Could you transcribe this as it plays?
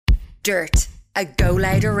Dirt, a Go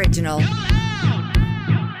Loud original.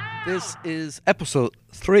 This is episode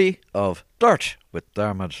 3 of Dirt with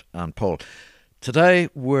Dermot and Paul. Today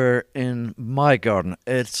we're in my garden.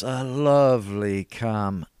 It's a lovely,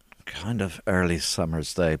 calm, kind of early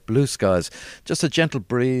summer's day. Blue skies, just a gentle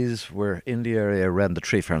breeze. We're in the area around the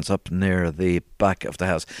tree ferns up near the back of the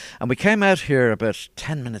house. And we came out here about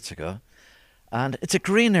 10 minutes ago. And it's a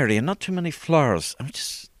green area, not too many flowers. I'm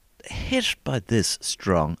just hit by this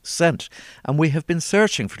strong scent. And we have been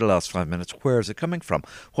searching for the last 5 minutes. Where is it coming from?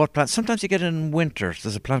 What plant? Sometimes you get it in winter.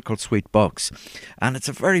 There's a plant called sweet box. And it's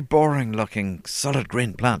a very boring looking solid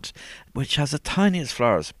green plant, which has the tiniest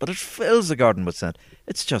flowers. But it fills the garden with scent.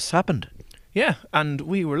 It's just happened. Yeah, and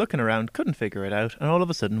we were looking around, couldn't figure it out. And all of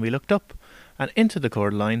a sudden we looked up and into the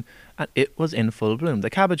cordyline, and it was in full bloom. The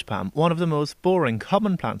cabbage palm, one of the most boring,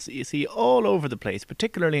 common plants that you see all over the place,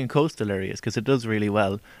 particularly in coastal areas, because it does really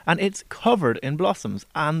well. And it's covered in blossoms,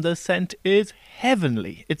 and the scent is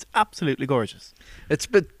heavenly. It's absolutely gorgeous. It's a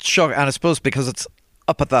bit shocking, and I suppose because it's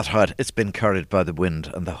up at that height, it's been carried by the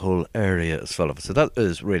wind, and the whole area is full of it. So that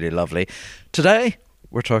is really lovely. Today,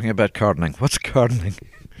 we're talking about gardening. What's gardening?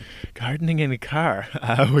 Gardening in a car,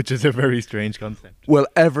 which is a very strange concept. Well,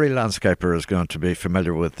 every landscaper is going to be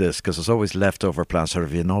familiar with this because there's always leftover plants. Sort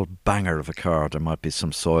of an old banger of a car, there might be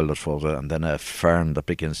some soil that falls out and then a fern that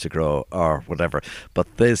begins to grow or whatever.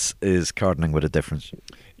 But this is gardening with a difference.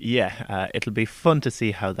 Yeah, it'll be fun to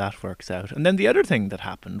see how that works out. And then the other thing that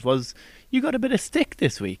happened was you got a bit of stick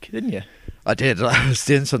this week, didn't you? I did. I was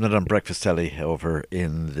doing something on Breakfast Telly over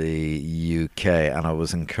in the UK, and I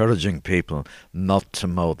was encouraging people not to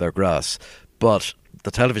mow their grass. But the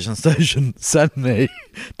television station sent me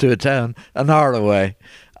to a town an hour away,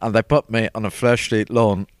 and they put me on a freshly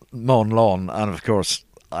mown lawn. And of course,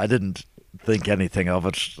 I didn't think anything of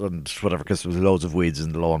it and whatever, because there was loads of weeds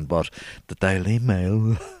in the lawn. But the Daily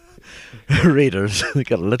Mail readers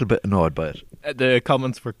got a little bit annoyed by it. The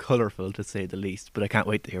comments were colourful, to say the least, but I can't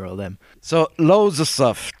wait to hear all them. So loads of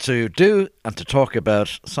stuff to do and to talk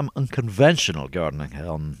about. Some unconventional gardening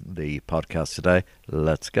on the podcast today.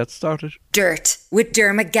 Let's get started. Dirt with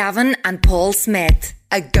Dermot Gavin and Paul Smith,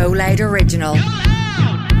 a Go Loud original.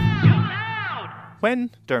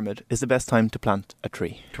 When, Dermot, is the best time to plant a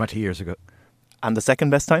tree? 20 years ago. And the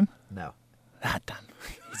second best time? No. Ah, damn.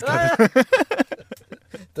 He's got it.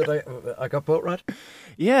 Did I got both right?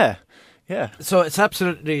 Yeah. So it's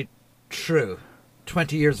absolutely true.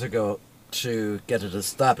 20 years ago, to get it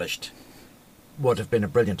established would have been a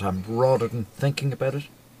brilliant time. Rather than thinking about it,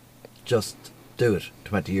 just do it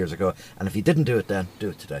 20 years ago. And if you didn't do it then, do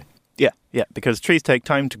it today. Yeah, because trees take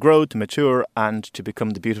time to grow, to mature, and to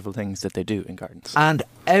become the beautiful things that they do in gardens. And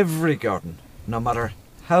every garden, no matter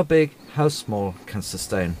how big, how small, can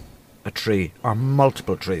sustain a tree or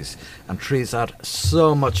multiple trees. And trees add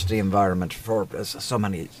so much to the environment for so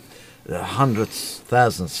many hundreds,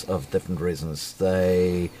 thousands of different reasons.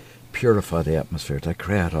 They purify the atmosphere, they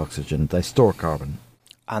create oxygen, they store carbon.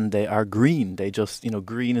 And they are green. They just,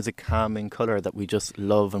 green is a calming colour that we just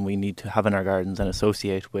love and we need to have in our gardens and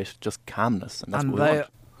associate with just calmness. And that's what we want.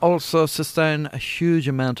 Also sustain a huge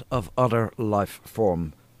amount of other life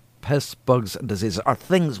form. Pests, bugs and diseases are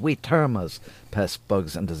things we term as pests,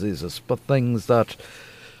 bugs and diseases, but things that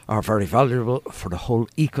are very valuable for the whole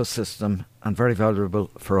ecosystem and very valuable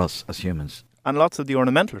for us as humans. And lots of the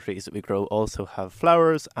ornamental trees that we grow also have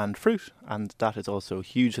flowers and fruit, and that is also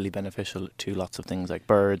hugely beneficial to lots of things like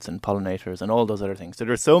birds and pollinators and all those other things. So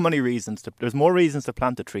there's so many reasons there's more reasons to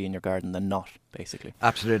plant a tree in your garden than not, basically.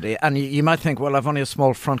 Absolutely. And you might think, well, I've only a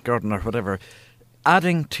small front garden or whatever.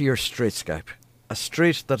 Adding to your streetscape, a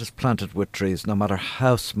street that is planted with trees, no matter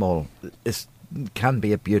how small, can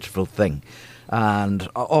be a beautiful thing. And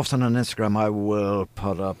often on Instagram I will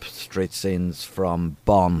put up street scenes from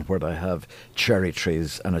Bonn where they have cherry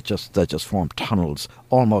trees, and they just form tunnels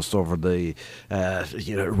almost over the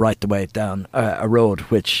right the way down a road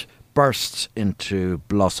which bursts into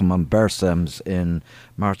blossom and bare stems in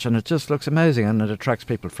March, and it just looks amazing, and it attracts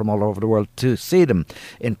people from all over the world to see them.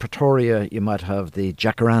 In Pretoria you might have the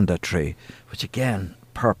jacaranda tree, which again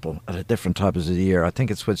purple at a different time of the year. I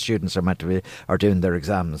think it's when students are doing their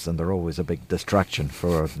exams, and they're always a big distraction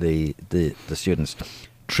for the students.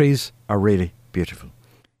 Trees are really beautiful.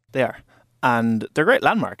 They are. And they're great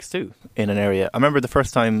landmarks too in an area. I remember the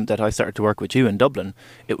first time that I started to work with you in Dublin,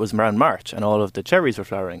 it was around March and all of the cherries were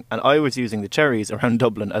flowering. And I was using the cherries around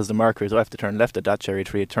Dublin as the markers. I have to turn left at that cherry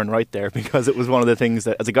tree, turn right there, because it was one of the things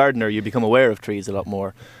that as a gardener you become aware of trees a lot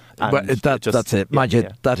more. But that's it. Mind you,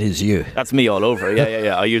 that is you. That's me all over.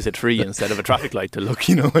 Yeah. I use a tree instead of a traffic light to look,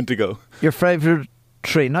 when to go. Your favourite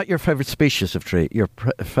tree, not your favourite species of tree, your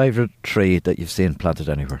favourite tree that you've seen planted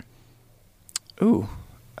anywhere? Ooh,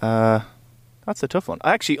 that's a tough one.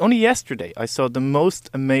 Actually, only yesterday I saw the most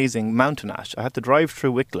amazing mountain ash. I had to drive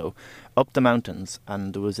through Wicklow, up the mountains,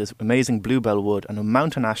 and there was this amazing bluebell wood and a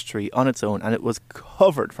mountain ash tree on its own, and it was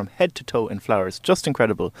covered from head to toe in flowers. Just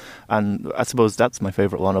incredible. And I suppose that's my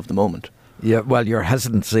favourite one of the moment. Yeah, well, your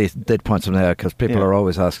hesitancy did point something out, because people Yeah. are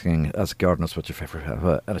always asking, as gardeners, what's your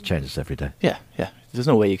favourite, and it changes every day. Yeah. There's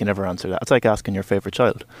no way you can ever answer that. It's like asking your favourite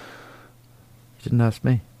child. You didn't ask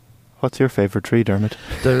me. What's your favourite tree, Dermot?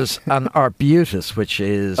 There's an arbutus, which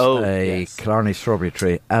is a yes. Killarney strawberry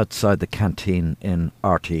tree outside the canteen in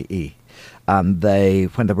RTE. And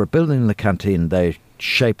when they were building the canteen, they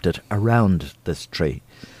shaped it around this tree.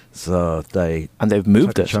 So And they've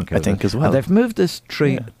moved took a it, chunk I out of think, it. as well. And they've moved this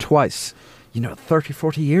tree Yeah. twice. 30,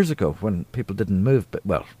 40 years ago, when people didn't move. But,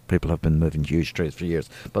 well, people have been moving huge trees for years.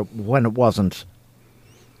 But when it wasn't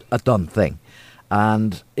a done thing.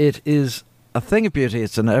 And it is a thing of beauty.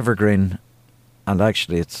 It's an evergreen. And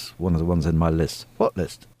actually, it's one of the ones in my list. What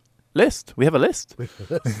list? List. We have a list.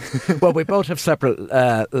 Well, we both have separate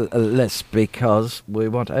lists, because we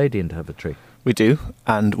want Aideen to have a tree. We do,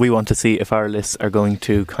 and we want to see if our lists are going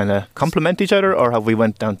to kind of complement each other, or have we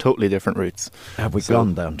went down totally different routes. Have we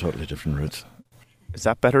gone down totally different routes? Is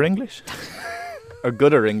that better English? Or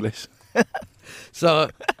gooder English? So,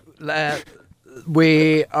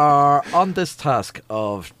 we are on this task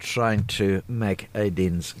of trying to make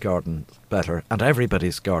Aideen's garden better, and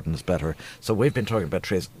everybody's gardens better. So we've been talking about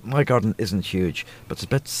trees. My garden isn't huge, but it's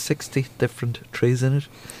about 60 different trees in it.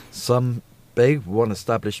 Some big, one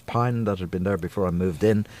established pine that had been there before I moved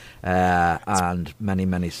in, and many,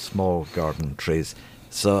 many small garden trees.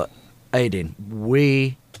 So, Aideen,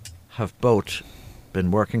 we have both been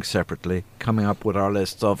working separately, coming up with our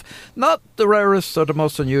lists of not the rarest or the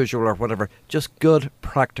most unusual or whatever, just good,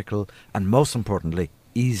 practical, and most importantly,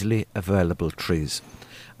 easily available trees.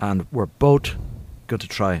 And we're both going to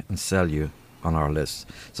try and sell you on our list.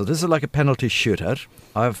 So this is like a penalty shootout.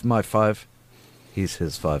 I have my 5, he's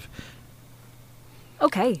his 5.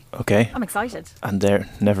 Okay. Okay. I'm excited. And they're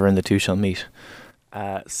never in the two shall meet.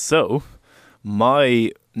 So,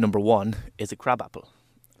 my number 1 is a crabapple.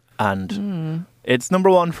 And it's number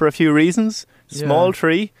 1 for a few reasons. Small Yeah.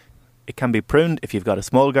 tree. It can be pruned if you've got a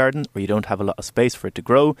small garden or you don't have a lot of space for it to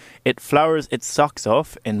grow. It flowers its socks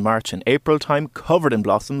off in March and April time, covered in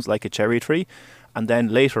blossoms like a cherry tree. And then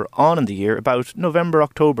later on in the year, about November,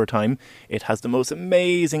 October time, it has the most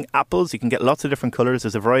amazing apples. You can get lots of different colours.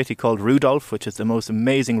 There's a variety called Rudolph, which is the most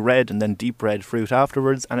amazing red and then deep red fruit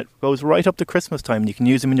afterwards. And it goes right up to Christmas time. You can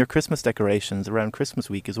use them in your Christmas decorations around Christmas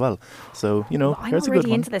week as well. So, I'm here's a good already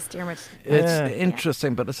one. into this, Dermot. It's Yeah.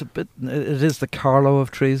 interesting, but it's it is the Carlo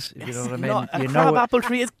of trees, if you know what I mean. No, a you crab know apple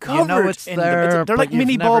tree is covered you know it's in there, them. They're like but you've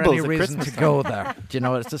mini never baubles any at reason Christmas. to go there. Do you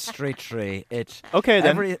know, it's a street tree. Okay,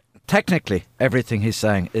 then. Technically, everything he's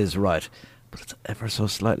saying is right, but it's ever so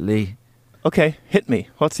slightly. Okay, hit me.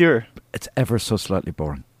 What's your... It's ever so slightly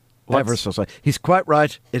boring. What's- Ever so slightly. He's quite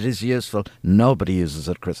right. It is useful. Nobody uses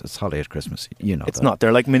it at Christmas. It's holly at Christmas. You know It's that. not.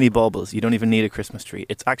 They're like mini baubles. You don't even need a Christmas tree.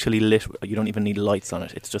 It's actually lit. You don't even need lights on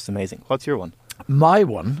it. It's just amazing. What's your one? My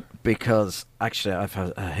one, because actually I've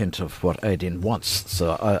had a hint of what Aideen wants,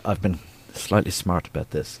 so I've been slightly smart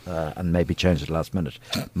about this and maybe changed at the last minute.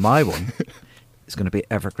 My one is going to be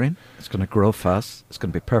evergreen. It's going to grow fast. It's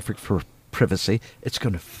going to be perfect for privacy. It's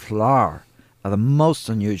going to flower at the most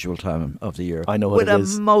unusual time of the year. I know what with it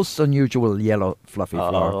is. a most unusual yellow fluffy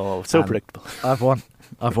flower. Oh, so And predictable. I've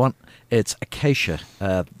one. It's acacia,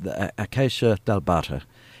 the Acacia delbata.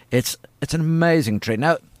 It's an amazing tree.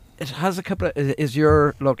 Now, it has a couple of... Is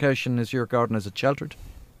your garden, is it sheltered?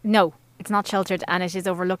 No, it's not sheltered, and it is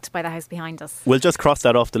overlooked by the house behind us. We'll just cross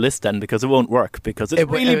that off the list then, because it won't work, because it's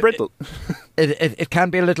really brittle. It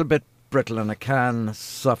can be a little bit brittle, and it can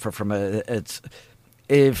suffer from it.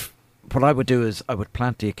 What I would do is I would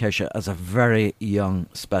plant the acacia as a very young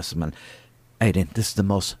specimen. Aideen, this is the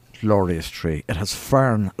most glorious tree. It has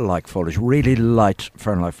fern-like foliage, really light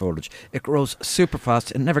fern-like foliage. It grows super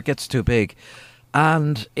fast. It never gets too big.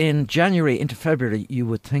 And in January into February, you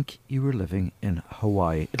would think you were living in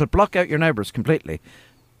Hawaii. It'll block out your neighbours completely.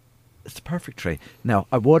 It's the perfect tree. Now,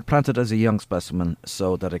 I would plant it as a young specimen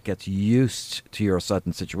so that it gets used to your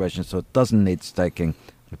certain situation, so it doesn't need staking.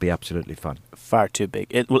 It'll be absolutely fine. Far too big.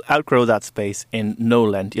 It will outgrow that space in no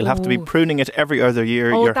length. You'll have to be Ooh. pruning it every other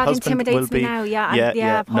year. Oh, Your that husband will intimidates me be... now. Yeah,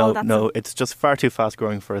 yeah. Paul, No, it's just far too fast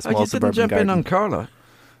growing for a small you didn't suburban jump garden. in on Carla.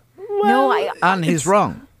 No, And he's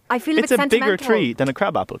wrong. I feel a It's bit a bigger sentimental. tree than a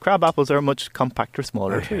crabapple. Crabapples are a much compacter,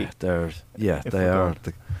 smaller tree. If They we're are going.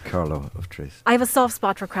 the Carlo of trees. I have a soft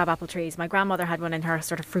spot for crabapple trees. My grandmother had one in her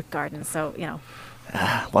sort of fruit garden, so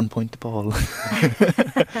 1 point to Paul.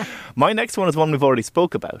 My next one is one we've already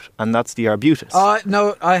spoke about, and that's the arbutus.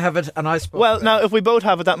 No, I have it, and I spoke Well, about now, it. if we both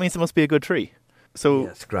have it, that means it must be a good tree. So,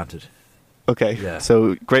 Yes, granted. okay. Yeah.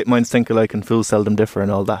 So, great minds think alike and fools seldom differ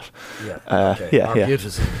and all that. Yeah, Okay. okay. Yeah. Arbutus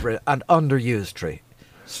is an underused tree.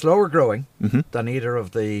 Slower growing Mhm. than either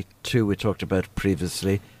of the two we talked about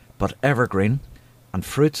previously, but evergreen, and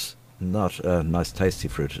fruits, not nice tasty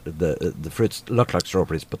fruit. The fruits look like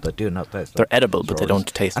strawberries, but they do not taste They're like edible, but they strawberries.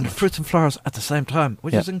 don't taste And much. fruits and flowers at the same time,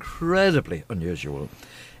 which Yeah. is incredibly unusual.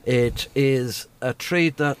 It is a tree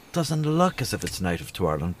that doesn't look as if it's native to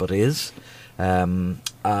Ireland, but is. And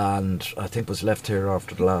I think was left here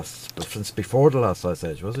since before the last ice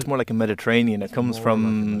age, was it? It's more like a Mediterranean. It comes more from,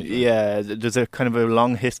 like a Mediterranean. yeah, there's a kind of a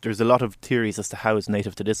long history. There's a lot of theories as to how it's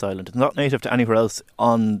native to this island. It's not native to anywhere else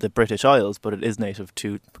on the British Isles, but it is native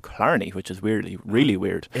to Killarney, which is really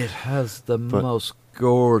weird. It has the But- most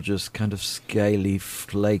gorgeous kind of scaly,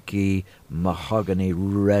 flaky, mahogany,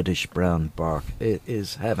 reddish brown bark. It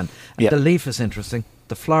is heaven. And Yeah. the leaf is interesting.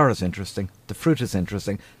 The flower is interesting. The fruit is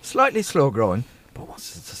interesting. Slightly slow growing, but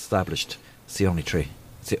once it's established, it's the only tree.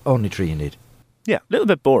 It's the only tree you need. Yeah, a little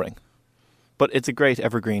bit boring, but it's a great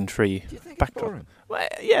evergreen tree. Do you think backdrop. it's boring? Well,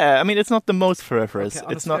 yeah, I mean, it's not the most forever. Okay,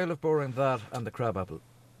 on It's a not. scale of boring, that and the crabapple.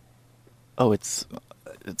 Oh, it's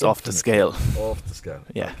off the Infinitely scale. Off the scale.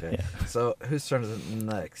 Yeah, Okay. yeah. So whose turn is it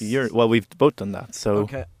next? Well, we've both done that. So,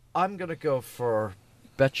 Okay, I'm going to go for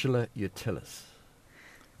Betula utilis.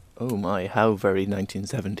 oh my, how very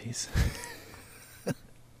 1970s.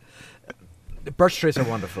 Birch trees are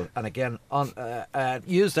wonderful, and again,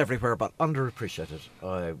 used everywhere, but underappreciated.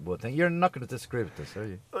 I would think you're not going to disagree with this, are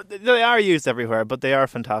you? They are used everywhere, but they are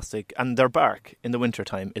fantastic, and their bark in the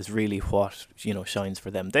wintertime is really what shines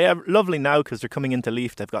for them. They are lovely now because they're coming into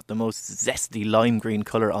leaf. They've got the most zesty lime green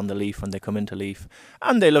colour on the leaf when they come into leaf,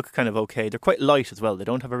 and they look kind of okay. They're quite light as well. They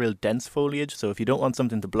don't have a real dense foliage, so if you don't want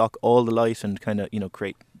something to block all the light and kind of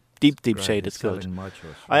create deep Great, shade, you're it's good. selling my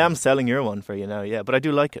choice, I am right? selling your one for you now, yeah, but I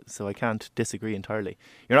do like it, so I can't disagree entirely.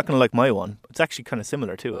 You're not going to like my one. It's actually kind of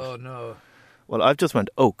similar to it. Oh no! Well, I've just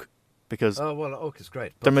went oak because Oh well, oak is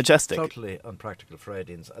great. they're but majestic. Totally unpractical for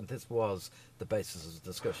 18s, and this was the basis of the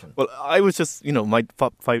discussion. Well, I was just, my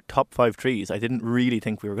top five trees, I didn't really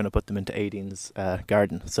think we were going to put them into Aideen's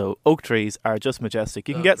garden. So oak trees are just majestic.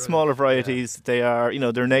 You can Oh, get brilliant. smaller varieties. Yeah. They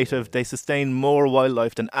are, they're native. They sustain more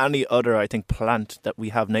wildlife than any other, I think, plant that we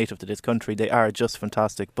have native to this country. They are just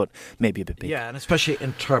fantastic, but maybe a bit big. Yeah, and especially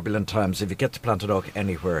in turbulent times, if you get to plant an oak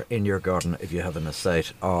anywhere in your garden, if you have an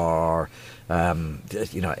estate or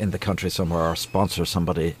in the country somewhere, or sponsor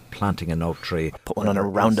somebody planting an oak tree. Put one on a wherever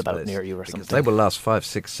roundabout that's near you or because something. they will last 5,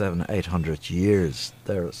 6, 7, 800 years.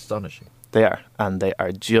 They're astonishing. They are, and they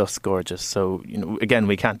are just gorgeous. So, again,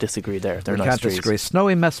 we can't disagree there. They're We nice can't trees. disagree.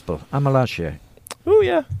 Snowy Mespel, Amalachiae. Oh,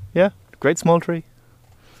 yeah. Great small tree.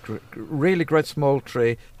 Really great small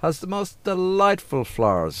tree. Has the most delightful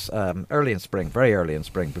flowers early in spring, very early in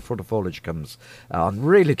spring, before the foliage comes on.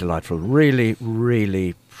 Really delightful, really,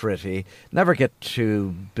 really pretty. Never get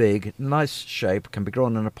too big. Nice shape. Can be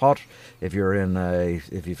grown in a pot if you're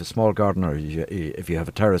if you have a small garden, or if you have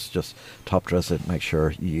a terrace, just top dress it. Make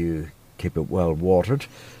sure you keep it well watered.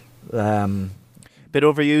 Bit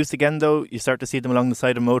overused again, though. You start to see them along the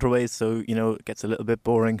side of motorways, so it gets a little bit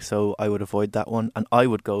boring. So I would avoid that one, and I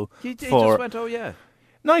would go You just for went, oh yeah.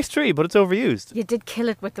 nice tree, but it's overused. You did kill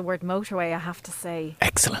it with the word motorway, I have to say.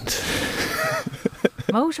 Excellent.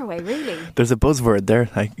 Motorway, really? There's a buzzword there.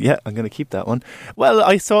 I'm going to keep that one. Well,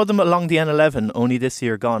 I saw them along the N11 only this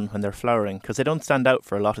year gone when they're flowering, because they don't stand out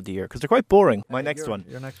for a lot of the year because they're quite boring. My next one.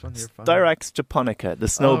 Your next one. You're fine. Styrax japonica, the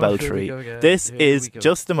snowbell here we tree. go again. This Here is we go.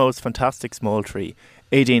 just the most fantastic small tree.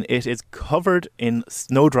 Aideen, it is covered in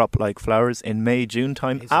snowdrop-like flowers in May, June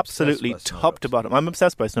time. He's Absolutely obsessed by top to snowdrops. bottom. I'm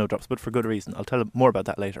obsessed by snowdrops, but for good reason. I'll tell you more about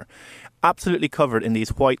that later. Absolutely covered in these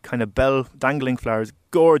white kind of bell dangling flowers.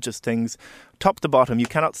 Gorgeous things. Top to bottom. You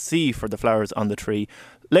cannot see for the flowers on the tree.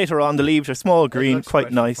 Later on, the leaves are small, green, looks quite great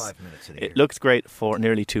for nice. 5 minutes of the year. It looks great for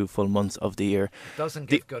nearly 2 full months of the year. Doesn't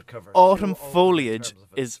The give good cover. Autumn Too old in foliage terms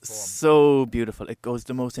of is its form. so beautiful. It goes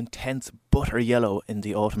the most intense butter yellow in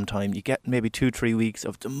the autumn time. You get maybe 2-3 weeks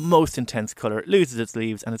of the most intense colour. It loses its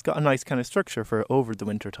leaves, and it's got a nice kind of structure for over the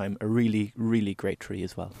winter time. A really, really great tree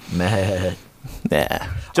as well. Meh. Yeah,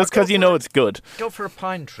 just go because you for know it. it's good. Go for a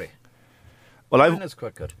pine tree. Well, Pine is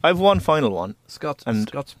quite good. I've one final one. Scots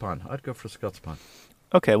pine. I'd go for Scots pine.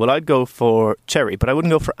 Okay, well, I'd go for cherry, but I wouldn't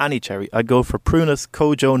go for any cherry. I'd go for Prunus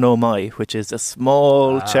Kojo no Mai, which is a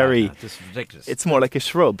small cherry. This is ridiculous. It's more like a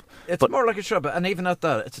shrub. It's but- more like a shrub, and even at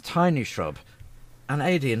that, it's a tiny shrub. And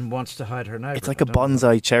Aidan wants to hide her neighbour. It's like a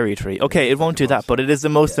bonsai cherry tree. Okay, it won't do that, but it is the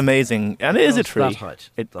most amazing, and it is a tree. That height.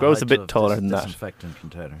 It The grows a height bit of taller than that. disinfectant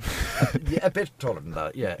container. Yeah, a bit taller than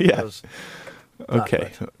that. Yeah. Yeah. It goes that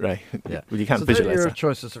Okay, height. right. Yeah. Well, you can't so they're visualize your that.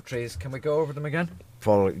 choices of trees. Can we go over them again?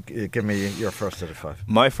 Paul, give me your first out of 5.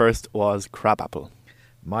 My first was crabapple.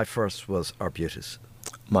 My first was arbutus.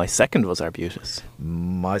 My second was arbutus.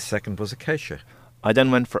 My second was acacia. I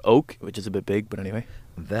then went for oak, which is a bit big, but anyway,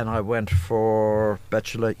 Then I went for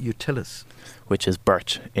Betula utilis. which is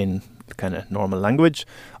birch in kind of normal language.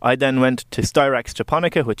 I then went to Styrax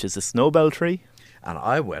japonica, which is a snowbell tree. And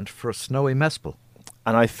I went for snowy mespel.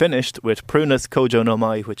 And I finished with Prunus kojo no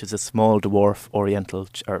mai, which is a small dwarf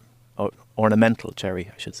ornamental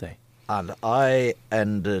cherry, I should say. And I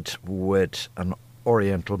ended with an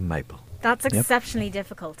oriental maple. That's exceptionally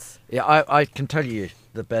difficult. Yeah, I can tell you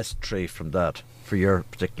the best tree from that for your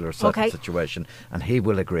particular situation, and he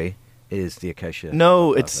will agree, is the acacia.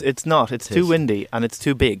 No, That's it's not. It's It too is. windy and it's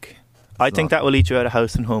too big. I think not. that will eat you out of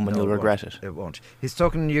house and home and No, you'll regret won't. it. It won't. He's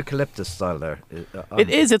talking eucalyptus style there. It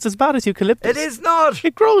is. It's as bad as eucalyptus. It is not.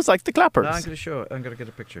 It grows like the clappers. No, I'm going to show. I'm going to get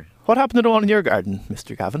a picture. What happened to the one in your garden,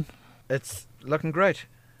 Mr. Gavin? It's looking great.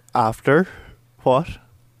 After what?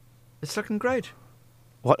 It's looking great.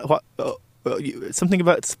 What? Something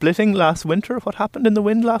about splitting last winter? What happened in the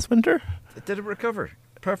wind last winter? Did it recover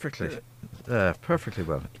perfectly? Perfectly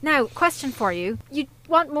well. Now, question for you. You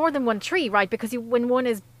want more than one tree, right? Because when one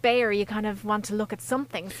is bare, you kind of want to look at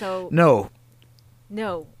something. So, No.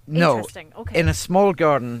 no. No. Interesting. Okay. In a small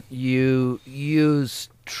garden, you use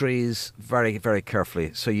trees very, very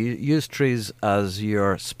carefully. So you use trees as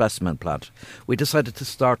your specimen plant. We decided to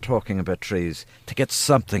start talking about trees to get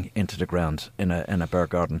something into the ground in a bare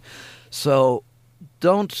garden. So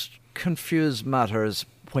don't confuse matters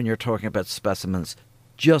when you're talking about specimens.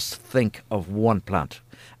 Just think of one plant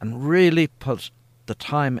and really put the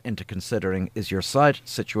time into considering is your site,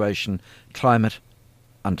 situation, climate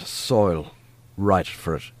and soil right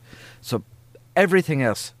for it. So everything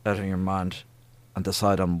else out of your mind and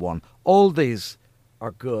decide on one. All these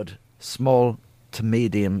are good small to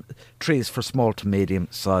medium trees for small to medium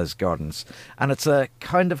sized gardens, and it's a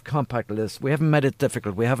kind of compact list. We haven't made it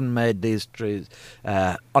difficult. We haven't made these trees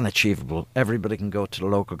unachievable. Everybody can go to the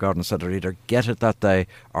local garden centre, either get it that day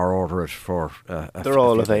or order it for They're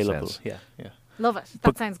all available. cents. Yeah. Love it. That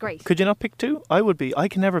But sounds great. Could you not pick two? I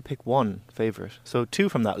can never pick one favourite. So two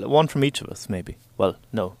from that. One from each of us, maybe. Well,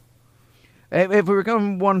 no. If we were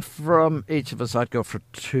going one from each of us, I'd go for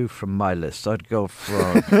two from my list. I'd go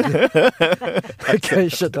from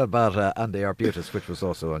Acacia delbata and the arbutus, which was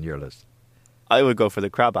also on your list. I would go for the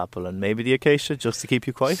crabapple and maybe the acacia just to keep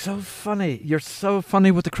you quiet. So funny. You're so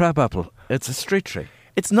funny with the crabapple. It's a street tree.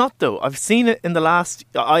 It's not though. I've seen it in the last.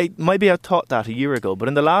 I thought that a year ago, but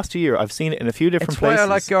in the last year, I've seen it in a few different It's places. why I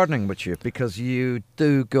like gardening with you, because you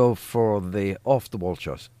do go for the off-the-wall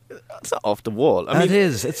choice. It's not off the wall. I mean, it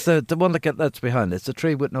is. It's the one that that's behind. It's a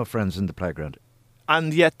tree with no friends in the playground.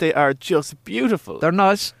 and yet they are just beautiful. They're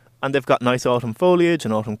nice. And they've got nice autumn foliage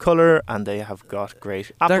and autumn colour, and they have got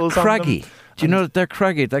great apples They're craggy. on them. Do you know that they're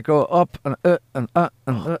craggy? They go up and and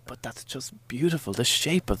Oh, but that's just beautiful. The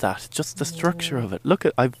shape of that, just the structure of it. Look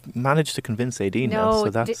at, I've managed to convince AD now. No, So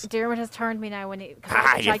that's Dermot has turned me now when I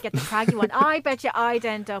tried to get the craggy one. I bet you I'd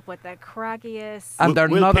end up with the craggiest. And they're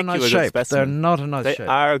We'll not a pick you nice a good shape. They're specimen. not a nice they shape.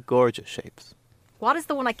 are gorgeous shapes. What is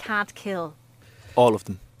the one I can't kill? All of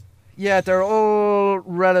them. Yeah, they're all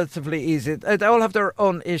relatively easy. They all have their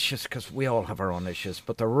own issues, because we all have our own issues,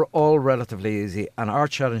 but they're all relatively easy. And our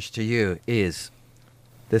challenge to you is,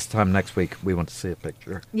 this time next week, we want to see a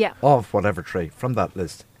picture Yeah. of whatever tree from that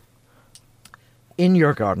list in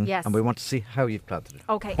your garden, Yes. and we want to see how you've planted it.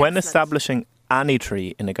 Okay. When excellent. establishing any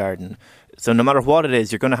tree in a garden, so no matter what it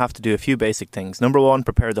is, you're going to have to do a few basic things. Number one,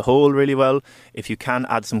 prepare the hole really well. If you can,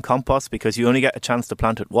 add some compost, because you only get a chance to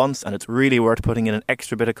plant it once, and it's really worth putting in an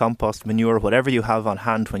extra bit of compost, manure, whatever you have on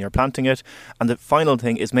hand when you're planting it. And the final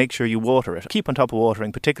thing is make sure you water it. Keep on top of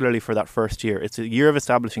watering, particularly for that first year. It's a year of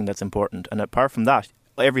establishing that's important. And apart from that,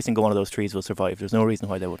 every single one of those trees will survive. There's no reason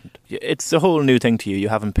why they wouldn't. It's a whole new thing to you. You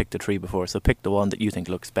haven't picked a tree before, so pick the one that you think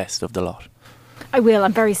looks best of the lot. I will.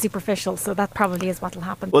 I'm very superficial, so that probably is what will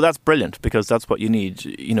happen. Well, that's brilliant, because that's what you need.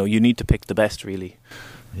 You know, you need to pick the best, really,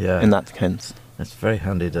 Yeah, in that sense. it's very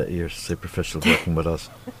handy that you're superficial working with us.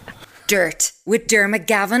 Dirt with Dermot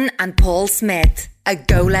Gavin and Paul Smith, a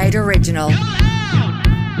Go Loud original.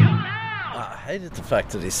 I hated the fact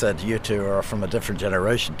that he said you two are from a different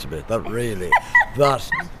generation to me. That really,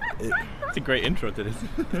 It's a great intro to this.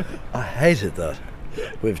 I hated that.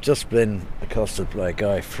 We've just been accosted by a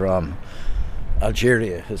guy from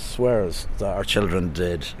Algeria, he swears that our children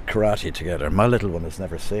did karate together. My little one has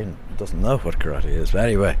never seen, doesn't know what karate is. But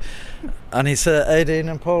anyway, and he said Aideen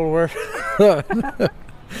and Paul were,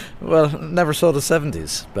 well, never saw the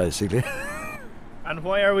 70s, basically. And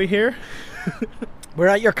why are we here? We're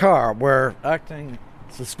at your car. We're acting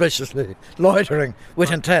suspiciously, loitering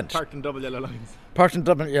with intent. Parked in double yellow lines. Parked in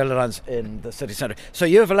double yellow lines in the city centre. So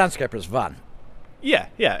you have a landscaper's van. Yeah,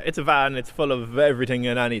 it's a van. It's full of everything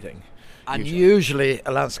and anything. And usually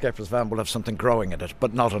a landscaper's van will have something growing in it,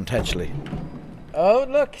 but not intentionally. Oh,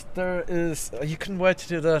 look, there is... You couldn't wait to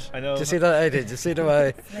do that. I know. Do you see that, Eddie? Do you see the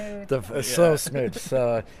way? It's so smooth.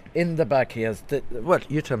 So in the back he has... Well,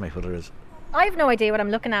 you tell me what it is. I have no idea what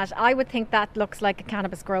I'm looking at. I would think that looks like a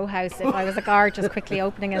cannabis grow house if I was a guard just quickly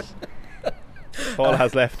opening it. Paul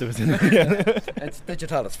has left of us in It's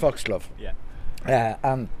digital, it's foxglove. Yeah.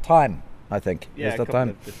 And time, I think. Yeah, is a that couple time?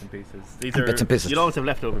 of bits and pieces. These And are bits and pieces. You'll always have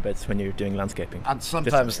leftover bits when you're doing landscaping. And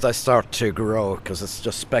sometimes they start to grow because it's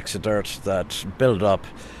just specks of dirt that build up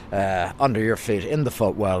under your feet in the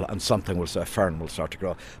footwell, and something will say, a fern will start to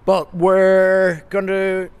grow. But we're going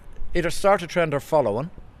to either start a trend or follow one.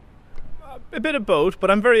 A bit of both,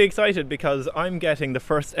 but I'm very excited because I'm getting the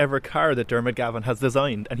first ever car that Dermot Gavin has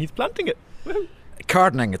designed, and he's planting it. Woohoo.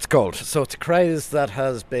 Gardening, it's called. So it's a craze that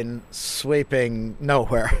has been sweeping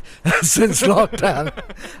nowhere since lockdown.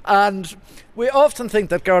 And we often think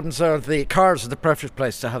that cars are the perfect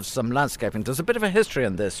place to have some landscaping. There's a bit of a history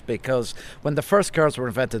in this, because when the first cars were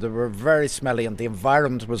invented, they were very smelly, and the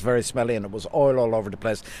environment was very smelly, and it was oil all over the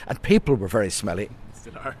place, and people were very smelly.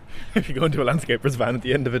 Still are. If you go into a landscaper's van at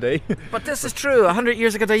the end of a day. But this is true. 100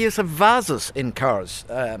 years ago, they used to have vases in cars.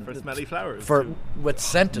 For smelly flowers. With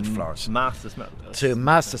scented flowers. Mask the smell. To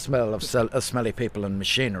mask the smell of smelly people and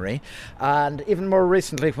machinery. And even more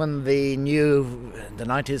recently, when in the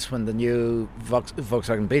 90s, when the new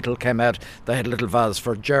Volkswagen Beetle came out, they had a little vase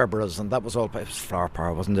for gerberas, and that was all, it was flower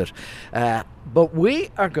power, wasn't it? But we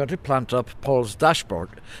are going to plant up Paul's dashboard,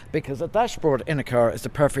 because a dashboard in a car is the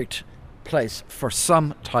perfect place for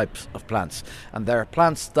some types of plants, and there are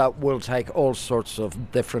plants that will take all sorts of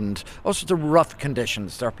rough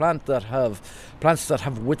conditions. There are plants that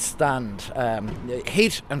have withstand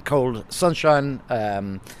heat and cold, sunshine,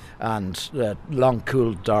 and long,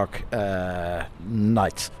 cool, dark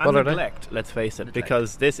nights. And neglect, let's face it,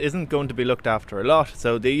 because this isn't going to be looked after a lot,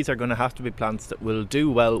 so these are going to have to be plants that will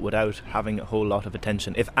do well without having a whole lot of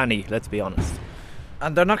attention, if any, let's be honest.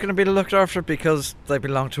 And they're not going to be looked after because they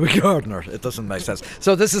belong to a gardener. It doesn't make sense.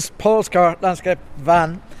 So this is Paul's car landscape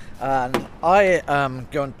van, and I am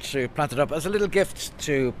going to plant it up as a little gift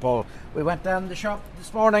to Paul. We went down the shop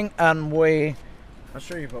this morning, and I'll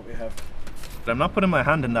show you what we have. But I'm not putting my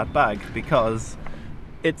hand in that bag because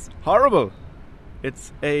it's horrible.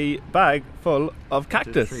 It's a bag full of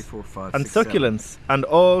cactus 2, 3, 4, 5, and 6, succulents 7. and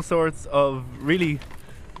all sorts of really,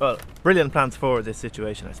 brilliant plants for this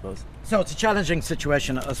situation, I suppose. So it's a challenging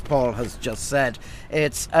situation, as Paul has just said.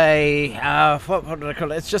 It's what do I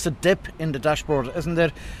call it? It's just a dip in the dashboard, isn't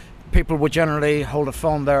it? People would generally hold a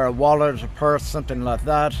phone there, a wallet, a purse, something like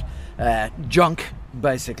that. Junk,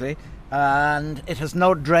 basically. And it has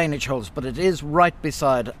no drainage holes, but it is right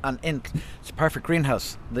beside it's a perfect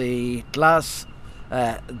greenhouse. The glass,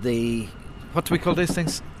 what do we call these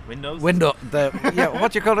things? Windows? What do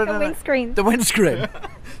you call it? The windscreen. The windscreen.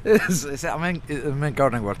 I'm in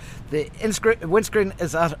gardening world. The windscreen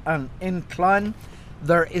is at an incline.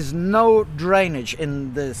 There is no drainage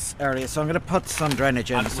in this area, so I'm going to put some drainage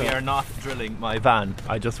in. And we are not drilling my van.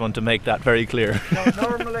 I just want to make that very clear. No,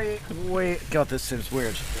 normally God, this seems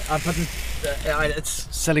weird. I'm putting it's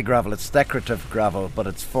silly gravel. It's decorative gravel, but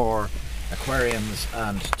it's for aquariums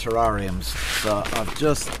and terrariums. So I've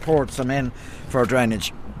just poured some in for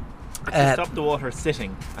drainage. To stop the water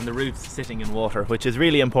sitting and the roots sitting in water, which is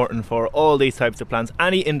really important for all these types of plants.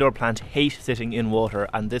 Any indoor plant hate sitting in water,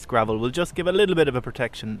 and this gravel will just give a little bit of a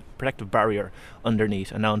protective barrier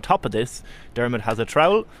underneath. And now on top of this, Dermot has a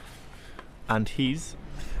trowel, and he's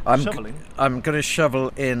shoveling. I'm going to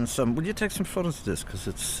shovel in some. Will you take some photos of this? Because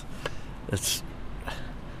it's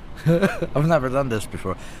I've never done this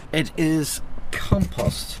before. It is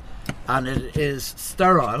compost. And it is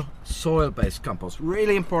sterile, soil-based compost.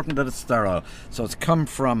 Really important that it's sterile. So it's come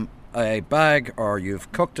from a bag, or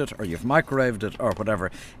you've cooked it, or you've microwaved it, or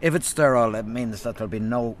whatever. If it's sterile, it means that there'll be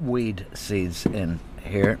no weed seeds in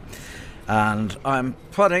here. And I'm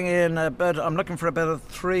putting in I'm looking for about a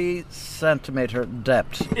 3 centimetre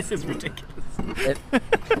depth. This is ridiculous.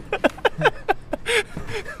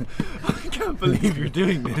 I can't believe you're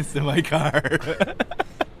doing this in my car.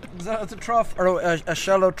 Is that a trough, or a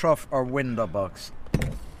shallow trough, or window box?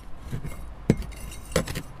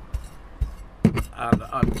 And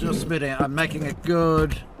I'm just I'm making a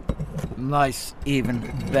good, nice, even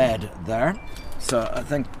bed there. So I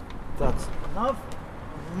think that's enough.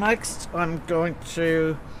 Next, I'm going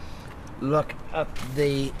to look at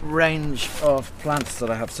the range of plants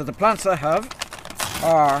that I have. So the plants I have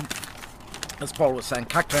are, as Paul was saying,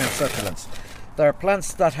 cacti and succulents. They're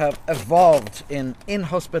plants that have evolved in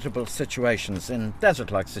inhospitable situations, in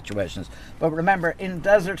desert-like situations. But remember, in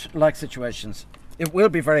desert-like situations, it will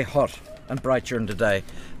be very hot and bright during the day,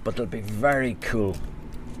 but it'll be very cool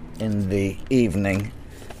in the evening.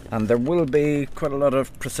 And there will be quite a lot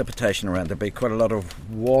of precipitation around. There'll be quite a lot of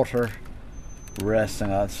water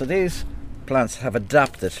resting on. So these plants have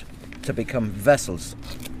adapted to become vessels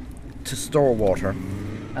to store water.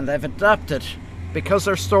 And they've adapted because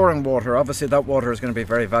they're storing water. Obviously that water is going to be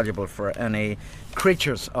very valuable for any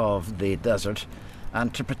creatures of the desert.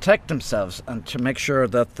 And to protect themselves and to make sure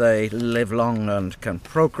that they live long and can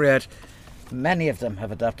procreate, many of them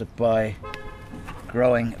have adapted by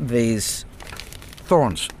growing these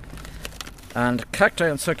thorns. And cacti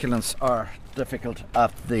and succulents are difficult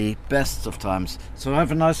at the best of times. So I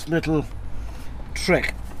have a nice little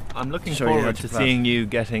trick. I'm looking forward to seeing you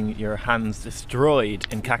getting your hands destroyed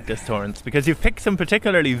in cactus thorns, because you've picked some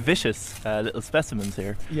particularly vicious little specimens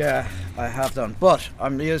here. Yeah, I have done. But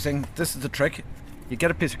I'm using, this is the trick. You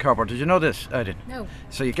get a piece of cardboard. Did you know this? I did. No.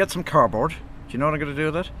 So you get some cardboard. Do you know what I'm going to do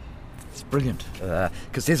with it? It's brilliant.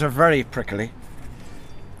 Because these are very prickly.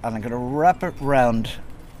 And I'm going to wrap it round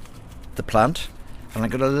the plant. And I'm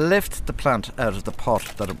going to lift the plant out of the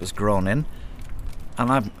pot that it was grown in. And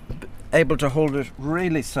I'm able to hold it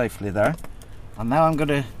really safely there. And now I'm going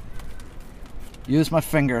to use my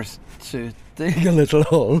fingers to dig a little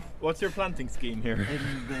hole. What's your planting scheme here?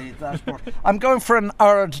 In the dashboard. I'm going for an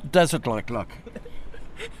arid desert-like look.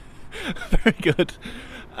 Very good.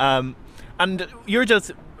 And you're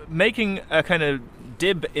just making a kind of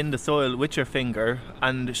dib in the soil with your finger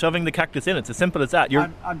and shoving the cactus in. It's as simple as that.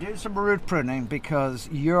 I'm doing some root pruning because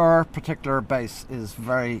your particular base is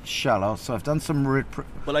very shallow, so I've done some root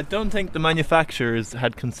pruning. Well, I don't think the manufacturers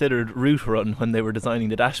had considered root run when they were designing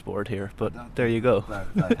the dashboard here, but there you go.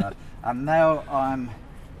 And now I'm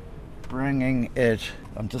bringing it,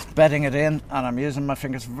 I'm just bedding it in, and I'm using my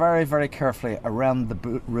fingers very, very carefully around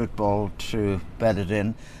the root ball to bed it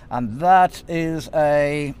in. And that is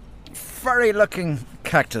a furry looking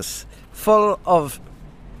cactus full of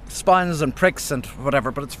spines and pricks and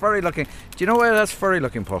whatever, but it's furry looking. Do you know why that's furry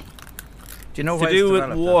looking, Paul? Do you know why it's to do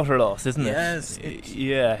with water loss, isn't it? Yes.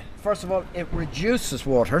 Yeah. First of all, it reduces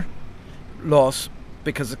water loss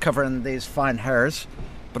because it's covering these fine hairs,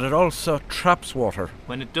 but it also traps water.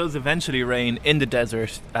 When it does eventually rain in the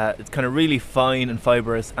desert, it's kind of really fine and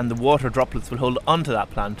fibrous, and the water droplets will hold onto that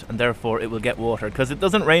plant, and therefore it will get watered, because it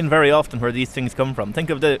doesn't rain very often where these things come from. Think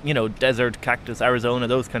of the, desert, cactus, Arizona,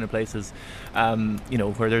 those kind of places,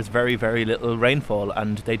 where there's very, very little rainfall,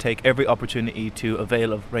 and they take every opportunity to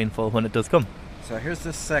avail of rainfall when it does come. So here's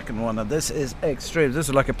the second one, and this is extreme. This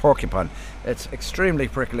is like a porcupine. It's extremely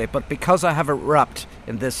prickly, but because I have it wrapped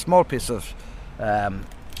in this small piece of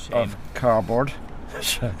cardboard,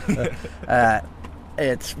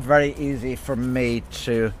 it's very easy for me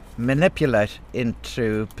to manipulate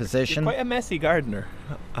into position. You're quite a messy gardener,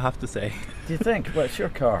 I have to say. Do you think? Well, it's your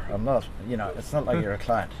car. I'm not. It's not like you're a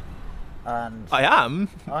client. And I am.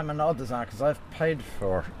 I'm an odd designer because I've paid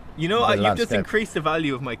for. You've just increased the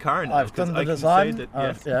value of my car now. I've done the design.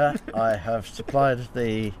 I have supplied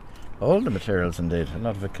all the materials, indeed. A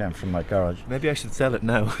lot of it came from my garage. Maybe I should sell it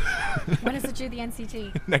now. When is it due, the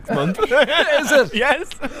NCT? Next month. Is it? Yes.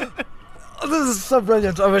 Oh, this is so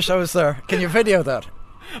brilliant. I wish I was there. Can you video that?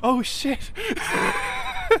 Oh, shit.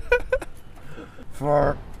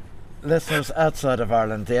 For listeners outside of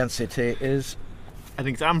Ireland, the NCT is an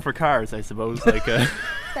exam for cars, I suppose. Like the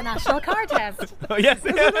National Car Test. Oh, yes.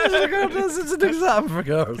 It's a National Car Test. It's an exam for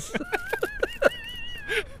cars.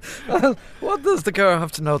 Well, what does the car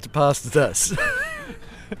have to know to pass the test?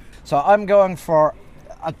 So I'm going for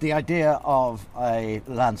the idea of a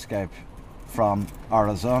landscape from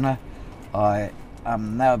Arizona. I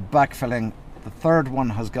am now backfilling. The third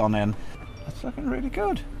one has gone in. It's looking really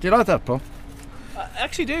good. Do you like that, Paul? I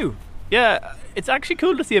actually do. Yeah, it's actually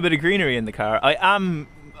cool to see a bit of greenery in the car.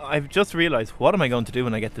 I've just realised, what am I going to do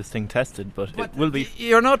when I get this thing tested? But it will be...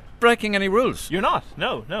 You're not breaking any rules. You're not.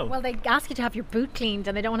 No. Well, they ask you to have your boot cleaned,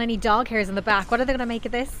 and they don't want any dog hairs in the back. What are they going to make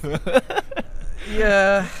of this?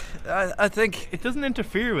 Yeah, I think... It doesn't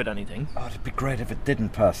interfere with anything. Oh, it'd be great if it didn't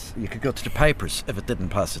pass. You could go to the papers if it didn't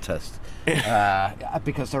pass the test.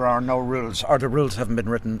 Because there are no rules, or the rules haven't been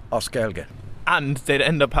written off Gaeilge. And they'd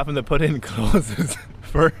end up having to put in clauses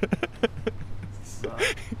for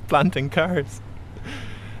planting cars.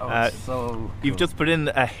 So You've just put in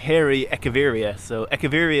a hairy Echeveria. So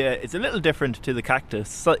Echeveria is a little different to the cactus,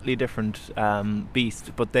 slightly different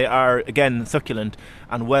beast, but they are, again, succulent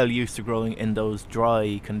and well used to growing in those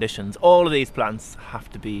dry conditions. All of these plants have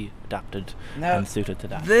to be adapted and suited to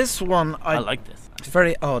that. This one, I like this. It's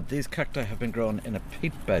very odd. These cacti have been grown in a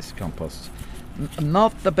peat-based compost.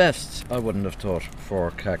 Not the best, I wouldn't have thought,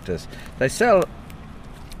 for cactus. They sell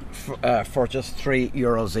for just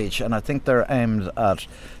 €3 each, and I think they're aimed at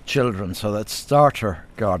children, so that's starter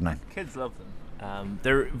gardening. Kids love them.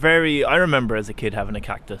 I remember as a kid having a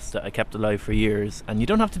cactus that I kept alive for years, and you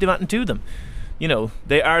don't have to do anything to them. You know,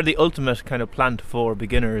 they are the ultimate kind of plant for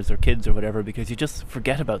beginners or kids or whatever, because you just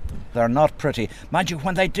forget about them. They're not pretty. Mind you,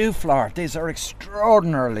 when they do flower, these are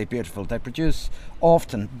extraordinarily beautiful. They produce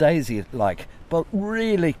often daisy-like, but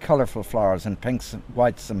really colourful flowers in pinks and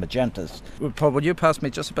whites and magentas. Paul, would you pass me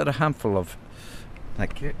just about a handful of,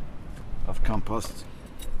 thank you, of compost?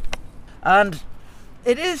 And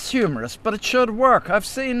it is humorous, but it should work. I've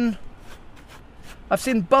seen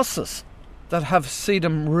buses that have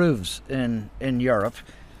sedum roofs in Europe,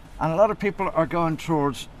 and a lot of people are going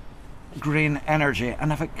towards green energy.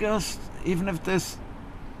 And if it goes, even if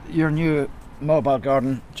your new mobile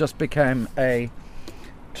garden just became a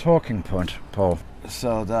talking point, Paul,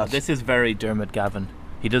 so that This is very Dermot Gavin.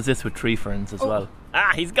 He does this with tree ferns as well.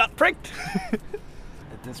 Ah, he's got pricked.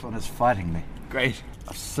 this one is fighting me. Great.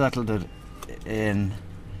 I've settled it in.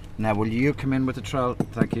 Now, will you come in with the trowel?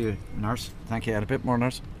 Thank you, nurse. Thank you. And a bit more,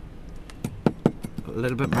 nurse. A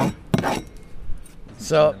little bit more.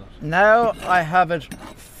 So now I have it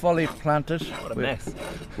fully planted. What a mess.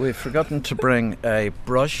 We've forgotten to bring a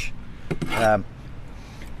brush. I'll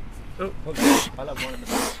have one in the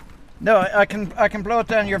back. No, I can blow it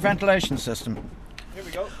down your ventilation system. Here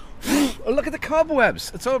we go. Oh, look at the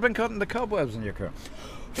cobwebs. It's all been caught in the cobwebs in your car.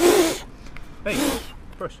 Hey,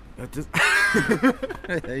 brush.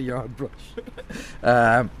 A yard brush.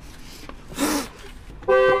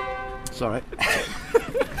 Sorry.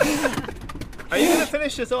 Are you going to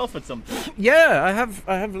finish this off with something? Yeah,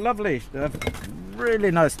 I have lovely,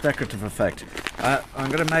 really nice decorative effect.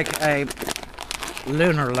 I'm going to make a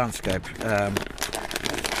lunar landscape.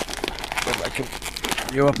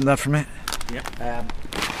 You open that for me? Yeah.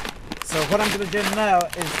 So what I'm going to do now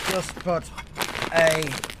is just put a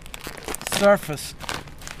surface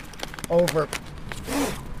over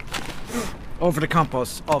the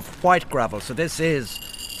compost of white gravel. So this is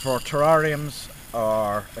for terrariums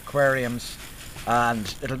or aquariums,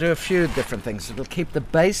 and it'll do a few different things. It'll keep the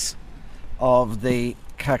base of the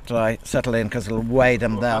cacti settle in because it'll weigh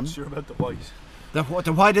them down. I'm not sure about the white. The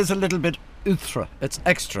white is a little bit ultra. It's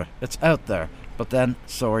extra. It's out there. But then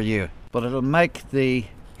so are you. But it'll make the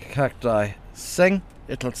cacti sing.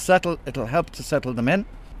 It'll settle. It'll help to settle them in,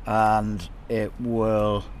 and it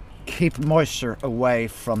will keep moisture away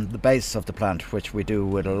from the base of the plant, which we do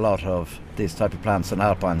with a lot of these type of plants and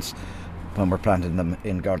alpines when we're planting them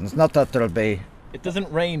in gardens. Not that there'll be... It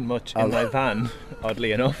doesn't rain much in my van,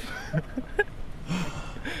 oddly enough.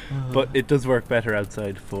 But it does work better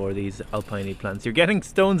outside for these alpine plants. You're getting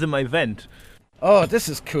stones in my vent. Oh, this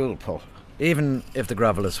is cool, Paul. Even if the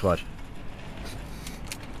gravel is white.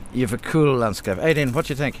 You have a cool landscape. Aideen, what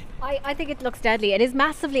do you think? I think it looks deadly. It is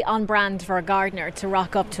massively on brand for a gardener to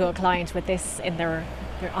rock up to a client with this in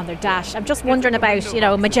on their dash. I'm just wondering about,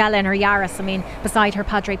 Magellan or Yaris. I mean, beside her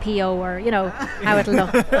Padre Pio, or how it'll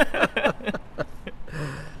look.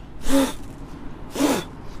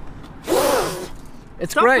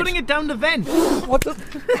 It's Stop great. putting it down the vent. What does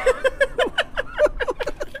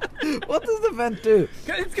what does the vent do?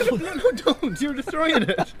 It's gonna, no, don't. You're destroying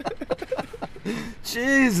it.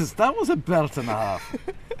 Jesus, that was a belt and a half.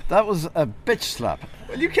 That was a bitch slap.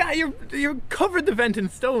 Well, you can't. You covered the vent in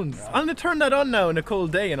stones. I'm gonna turn that on now in a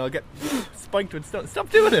cold day, and I'll get spiked with stones. Stop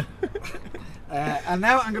doing it. And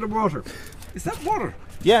now I'm going to water. Is that water?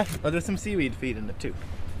 Yeah. Oh, there's some seaweed feed in it too.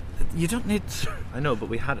 You don't need... I know, but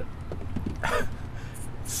we had it.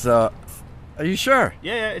 So, are you sure?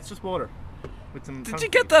 Yeah, it's just water. With some. Did you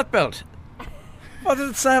get that belt? What did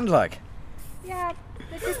it sound like? Yeah,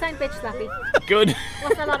 this is sound bitch slappy. Good.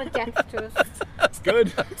 Wasn't a lot of depth to it.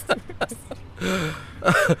 Good.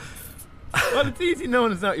 Well, it's easy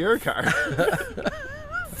knowing it's not your car.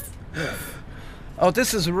 Oh,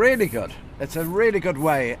 this is really good. It's a really good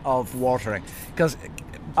way of watering, because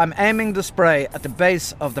I'm aiming the spray at the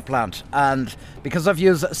base of the plant, and because I've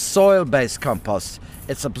used soil-based compost,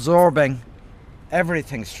 it's absorbing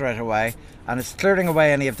everything straight away, and it's clearing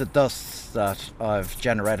away any of the dusts that I've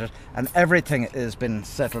generated, and everything has been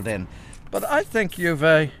settled in. But I think you've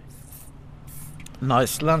a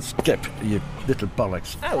nice landscape, you little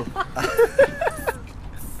bollocks. Ow.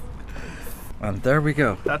 And there we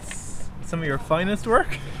go. That's some of your finest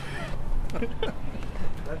work. Let me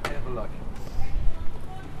have a look.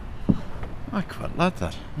 I quite like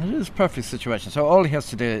that. It is a perfect situation. So all he has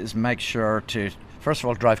to do is make sure to, first of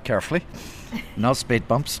all, drive carefully, no speed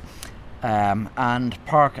bumps, and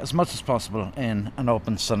park as much as possible in an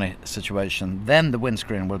open, sunny situation. Then the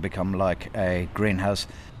windscreen will become like a greenhouse.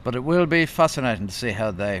 But it will be fascinating to see how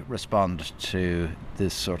they respond to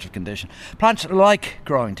this sort of condition. Plants like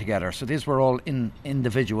growing together, so these were all in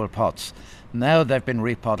individual pots. Now they've been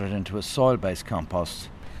repotted into a soil-based compost.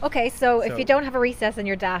 Okay, so if you don't have a recess in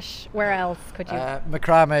your dash, where else could you?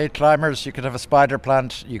 Macrame climbers, you could have a spider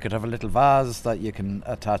plant, you could have a little vase that you can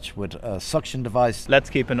attach with a suction device. Let's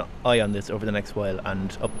keep an eye on this over the next while and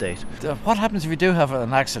update. What happens if you do have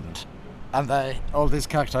an accident and all these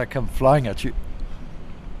cacti come flying at you?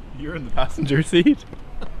 You're in the passenger seat.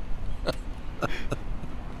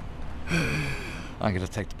 I'm going to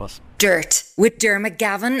take the bus. Dirt with Dermot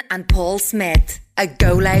Gavin and Paul Smith, a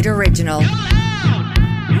Go Loud original.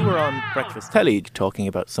 You were on Breakfast Telly talking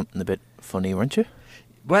about something a bit funny, weren't you?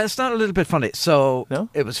 Well, it's not a little bit funny. So No?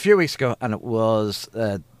 It was a few weeks ago, and it was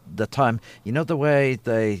the time, you know the way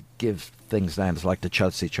they give things names like the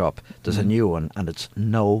Chelsea Chop? There's a new one, and it's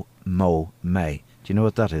No Mow May. Do you know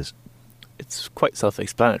what that is? It's quite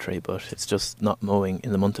self-explanatory, but it's just not mowing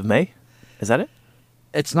in the month of May. Is that it?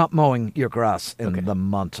 It's not mowing your grass in Okay. the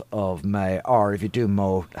month of May, or if you do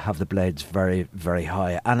mow, have the blades very, very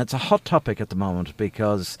high. And it's a hot topic at the moment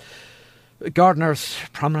because gardeners,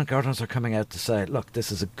 prominent gardeners, are coming out to say, look,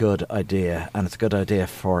 this is a good idea, and it's a good idea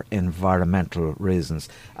for environmental reasons.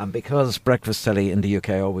 And because Breakfast Telly in the UK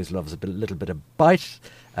always loves a little bit of bite,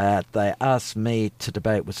 they asked me to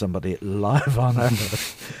debate with somebody live on air,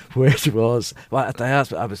 which was, well, they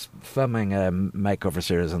asked, I was filming a makeover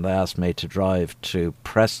series, and they asked me to drive to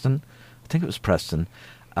Preston, I think it was Preston,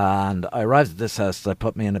 and I arrived at this house, they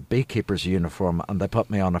put me in a beekeeper's uniform, and they put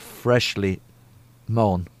me on a freshly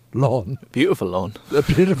mown lawn. Beautiful lawn. A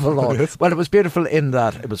beautiful lawn. Well, it was beautiful in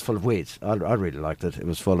that it was full of weeds. I really liked it. It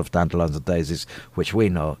was full of dandelions and daisies, which we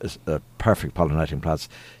know is perfect pollinating plants.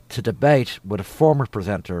 To debate with a former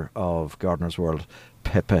presenter of Gardener's World,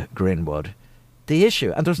 Pippa Greenwood, the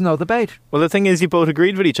issue, and there's no debate. Well, the thing is, you both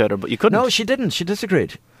agreed with each other, but you couldn't. No, she didn't. She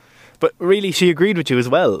disagreed. But really, she agreed with you as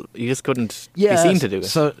well. You just couldn't be seen to do it.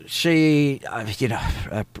 So she,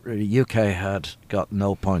 UK had got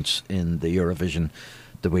no points in the Eurovision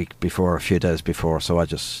the week before, a few days before, so I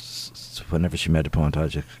just, whenever she made a point, I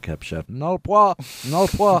just kept shouting, no pois,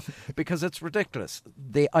 because it's ridiculous.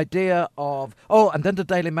 The idea of, and then the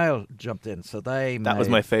Daily Mail jumped in, so That was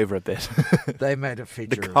my favourite bit. They made a The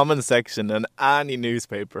feature. comment section in any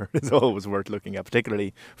newspaper is always worth looking at,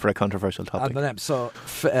 particularly for a controversial topic.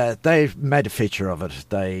 They made a feature of it.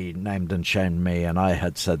 They named and shamed me, and I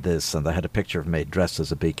had said this, and they had a picture of me dressed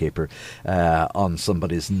as a beekeeper on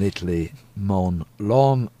somebody's neatly mown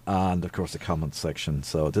lawn, and of course the comment section.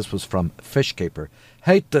 So this was from Fishkeeper.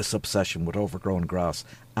 Hate this obsession with overgrown grass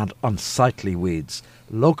and unsightly weeds.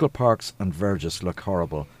 Local parks and verges look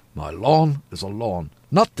horrible. My lawn is a lawn,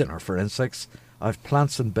 not dinner for insects. I've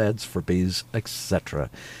plants in beds for bees, etc.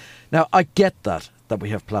 Now, I get that we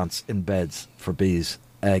have plants in beds for bees,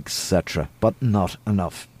 etc., but not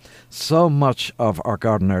enough. So much of our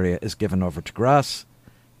garden area is given over to grass,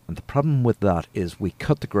 and the problem with that is we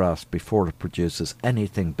cut the grass before it produces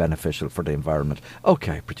anything beneficial for the environment.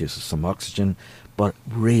 Okay, it produces some oxygen, but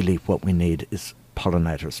really what we need is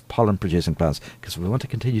pollinators, pollen-producing plants, because if we want to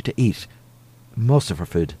continue to eat, most of our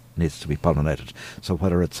food needs to be pollinated. So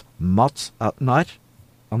whether it's moths at night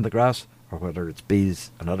on the grass, or whether it's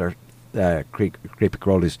bees and other creepy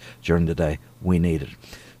crawlies during the day, we need it.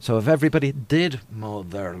 So if everybody did mow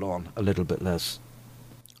their lawn a little bit less,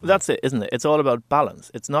 That's it, isn't it? It's all about balance.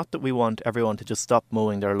 It's not that we want everyone to just stop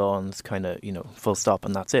mowing their lawns, kind of, full stop,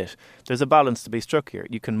 and that's it. There's a balance to be struck here.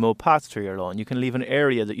 You can mow paths through your lawn. You can leave an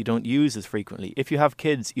area that you don't use as frequently. If you have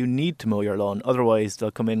kids, you need to mow your lawn. Otherwise, they'll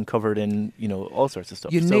come in covered in, all sorts of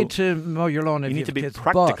stuff. you need to mow your lawn if you you need to have be kids,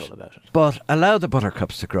 practical about it. But allow the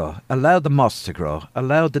buttercups to grow, allow the moss to grow,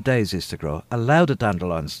 allow the daisies to grow, allow the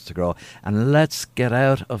dandelions to grow, and let's get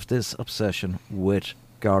out of this obsession with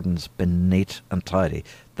gardens being neat and tidy.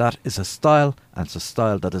 That is a style, and it's a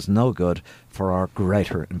style that is no good for our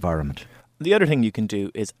greater environment. The other thing you can do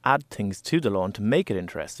is add things to the lawn to make it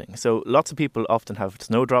interesting. So lots of people often have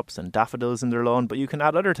snowdrops and daffodils in their lawn, but you can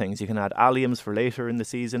add other things. You can add alliums for later in the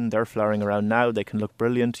season. They're flowering around now. They can look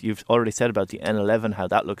brilliant. You've already said about the N11, how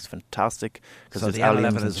that looks fantastic. So the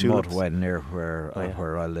N11 is a motorway near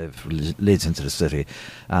where I live, leads into the city,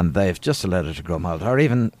 and they've just allowed it to grow mild. Or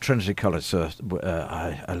even Trinity College. So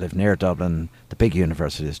I live near Dublin. The big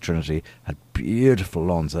university is Trinity. Had beautiful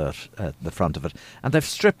lawns out at the front of it, and they've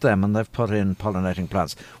stripped them and they've put in pollinating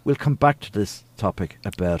plants. We'll come back to this topic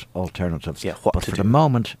about alternatives, but for the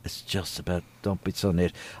moment it's just about don't be so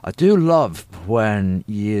neat. I do love when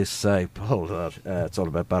you say, Paul, that it's all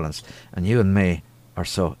about balance, and you and me are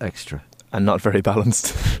so extra and not very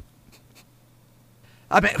balanced.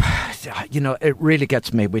 I mean, it really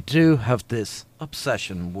gets me. We do have this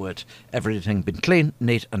obsession with everything being clean,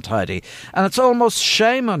 neat and tidy. And it's almost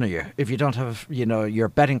shame on you if you don't have, your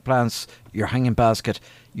bedding plants, your hanging basket,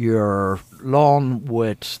 your lawn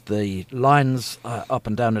with the lines up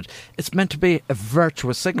and down it. It's meant to be a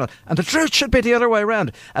virtuous signal. And the truth should be the other way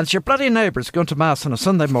around. And it's your bloody neighbours going to Mass on a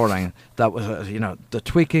Sunday morning that was, the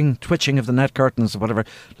twitching of the net curtains or whatever.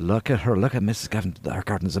 Look at her, look at Mrs. Gavin. Her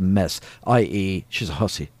garden's a mess, i.e. she's a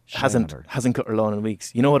hussy. Hasn't cut her lawn in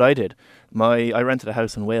weeks. You know what I did? I rented a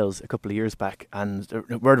house in Wales a couple of years back, and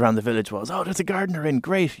the word around the village was, "Oh, there's a gardener in.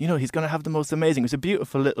 Great! He's going to have the most amazing." It was a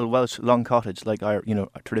beautiful little Welsh long cottage, like our,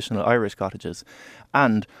 traditional Irish cottages,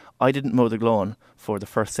 and I didn't mow the lawn for the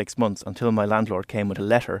first 6 months until my landlord came with a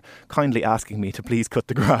letter kindly asking me to please cut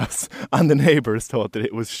the grass. And the neighbours thought that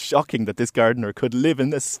it was shocking that this gardener could live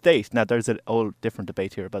in this state. Now, there's a whole different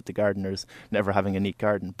debate here about the gardeners never having a neat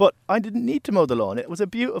garden. But I didn't need to mow the lawn. It was a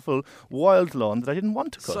beautiful wild lawn that I didn't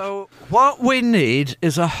want to cut. So what we need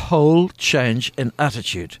is a whole change in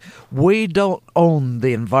attitude. We don't own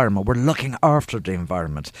the environment. We're looking after the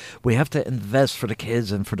environment. We have to invest for the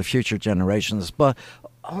kids and for the future generations. But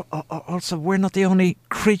also, we're not the only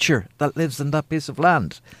creature that lives in that piece of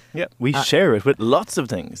land. Yeah, we share it with lots of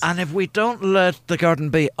things. And if we don't let the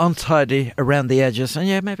garden be untidy around the edges,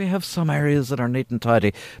 and maybe have some areas that are neat and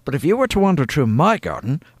tidy, but if you were to wander through my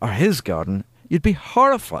garden or his garden, you'd be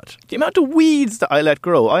horrified. The amount of weeds that I let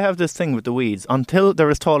grow. I have this thing with the weeds. Until they're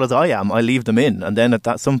as tall as I am, I leave them in. And then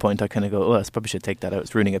at some point I kind of go, I probably should take that out.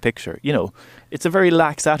 It's ruining a picture. It's a very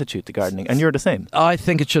lax attitude to gardening. And you're the same. I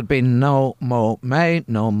think it should be no mow May,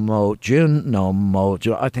 no mow June, no mow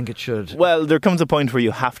July. I think it should. Well, there comes a point where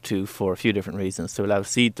you have to, for a few different reasons. To allow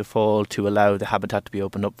seed to fall, to allow the habitat to be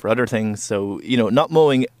opened up for other things. So, not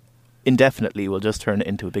mowing indefinitely will just turn it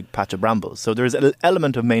into a big patch of brambles. So there's an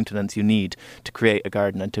element of maintenance you need to create a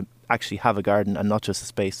garden and to actually have a garden and not just a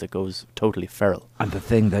space that goes totally feral. And the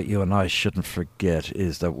thing that you and I shouldn't forget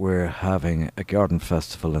is that we're having a garden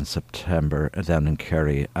festival in September down in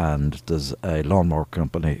Kerry, and there's a lawnmower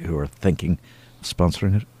company who are thinking of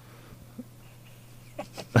sponsoring it.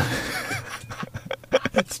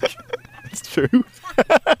 It's true.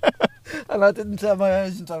 And I didn't tell my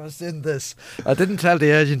agent I was doing this. I didn't tell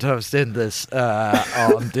the agent I was doing this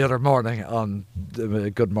on the other morning on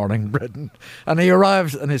Good Morning Britain. And he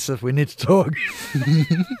arrived and he said, "We need to talk."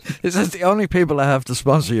 He says, "The only people I have to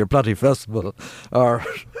sponsor your bloody festival are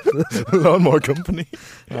lawnmower company."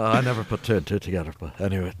 I never put two and two together, but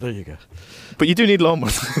anyway, there you go. But you do need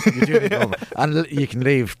lawnmowers. You do need lawnmowers. And you can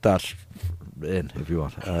leave that in if you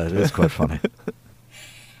want. It is quite funny.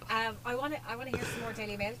 I want to hear some more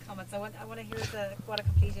Daily Mail comments. I want to hear what a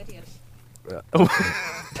complete idiot.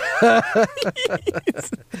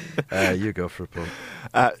 You go for it, Paul.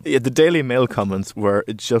 The Daily Mail comments were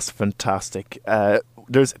just fantastic.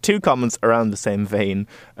 There's two comments around the same vein.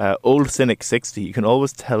 Old Cynic 60, you can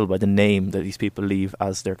always tell by the name that these people leave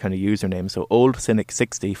as their kind of username. So Old Cynic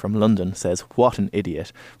 60 from London says, "What an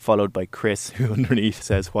idiot," followed by Chris, who underneath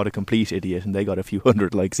says, "What a complete idiot," and they got a few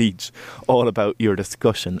hundred likes each, all about your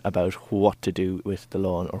discussion about what to do with the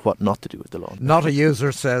lawn or what not to do with the lawn. Not a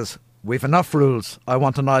user says, "We've enough rules. I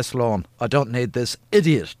want a nice lawn. I don't need this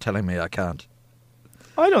idiot telling me I can't."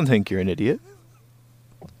 I don't think you're an idiot.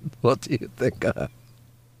 What do you think?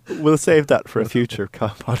 We'll save that for a future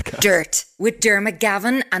podcast. Dirt with Dermot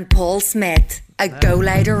Gavin and Paul Smith, a Go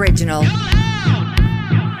Loud original.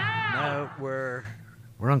 Now we're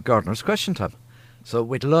on Gardener's Question Time. So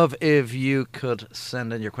we'd love if you could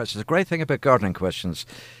send in your questions. The great thing about gardening questions,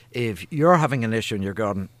 if you're having an issue in your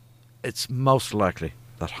garden, it's most likely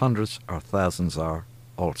that hundreds or thousands are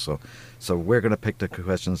also. So we're going to pick the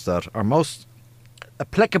questions that are most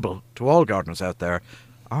applicable to all gardeners out there,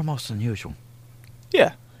 are most unusual.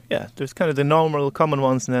 Yeah. There's kind of the normal common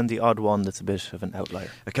ones and then the odd one that's a bit of an outlier.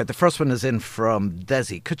 Okay, the first one is in from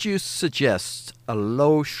Desi. Could you suggest a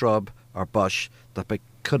low shrub or bush that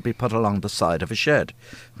could be put along the side of a shed,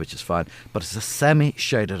 which is fine. But it's a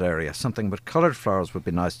semi-shaded area. Something with coloured flowers would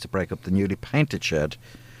be nice to break up the newly painted shed.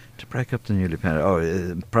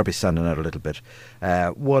 Probably standing out a little bit.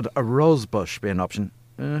 Would a rose bush be an option?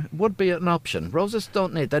 Would be an option. Roses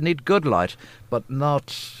they need good light, but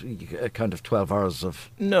not kind of 12 hours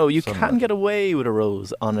of No, you sunlight. can get away with a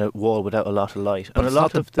rose on a wall without a lot of light. But And it's a lot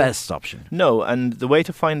not the of best option. No, and the way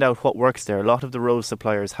to find out what works there, a lot of the rose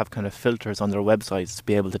suppliers have kind of filters on their websites to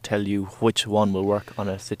be able to tell you which one will work on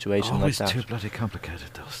a situation Always like that. too bloody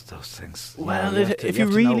complicated, those things. Well, Yeah, if you have to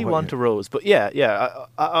know really what want you- a rose, but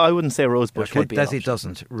I wouldn't say a rose bush Okay, would be an Desi option.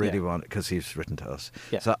 doesn't really Yeah. want it because he's written to us.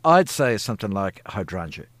 Yeah. So I'd say something like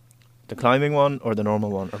hydrangea. The climbing one or the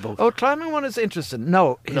normal one or both. Oh, climbing one is interesting.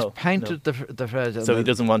 No, he's No, painted the so he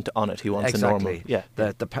doesn't want on it. He wants exactly. a normal.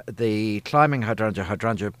 Yeah. The climbing hydrangea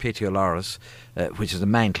petiolaris, which is the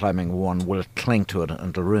main climbing one, will cling to it and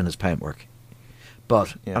it'll ruin his paintwork.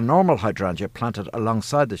 But Yeah. a normal hydrangea planted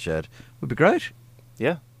alongside the shed would be great.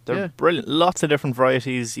 Yeah. They're Yeah. brilliant. Lots of different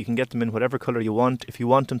varieties. You can get them in whatever colour you want. If you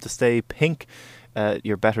want them to stay pink,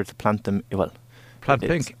 you're better to plant them. Well, Plant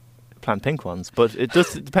it's- pink. Plant pink ones, but it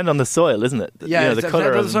does depend on the soil, isn't it? Yeah, You know, the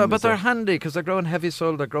colour of them. but they're handy because they grow in heavy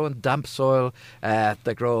soil, they grow in damp soil,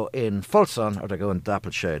 they grow in full sun, or they grow in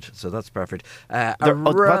dappled shade. So that's perfect.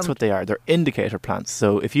 That's what they are. They're indicator plants.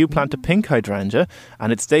 So if you plant a pink hydrangea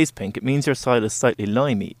and it stays pink, it means your soil is slightly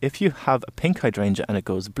limey. If you have a pink hydrangea and it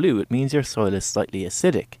goes blue, it means your soil is slightly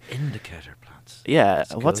acidic. indicator plants. Yeah.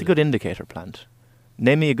 That's What's a good. good indicator plant?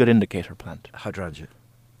 Name me a good indicator plant. Hydrangea.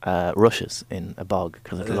 Rushes in a bog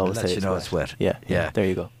because it'll always Lets say you it's know wet. it's wet. Yeah. Yeah. There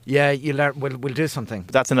you go. Yeah, you learn. We'll do something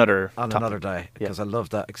But that's another on topic. another day Yeah. because I love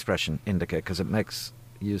that expression, indicate, because it makes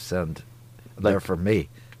you sound there for me.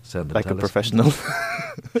 Sound Like a intelligent. professional.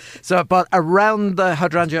 So, but around the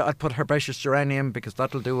hydrangea, I'd put herbaceous geranium because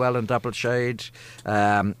that'll do well in dappled shade.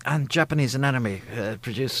 And Japanese anemone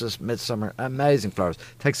produces midsummer amazing flowers.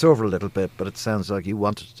 Takes over a little bit, but it sounds like you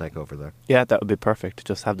want it to take over there. Yeah, that would be perfect.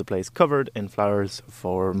 Just have the place covered in flowers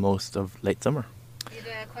for most of late summer.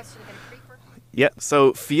 Yeah,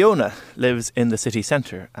 so Fiona lives in the city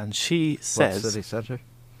centre and she says... What city centre?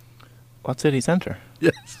 What city centre?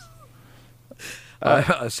 Yes.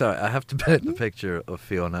 Sorry, I have to paint the picture of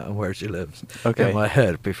Fiona and where she lives Okay. in my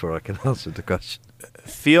head before I can answer the question.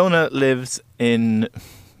 Fiona lives in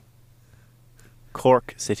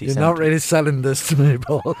Cork city You're centre. not really selling this to me,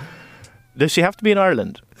 Paul. Does she have to be in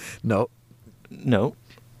Ireland? No. No.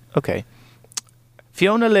 Okay.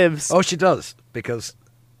 Fiona lives... Oh, she does, because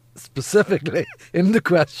specifically in the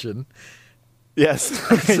question, yes.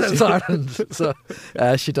 it says Ireland. So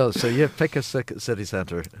she does. So you pick a city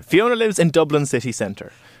centre. Fiona lives in Dublin city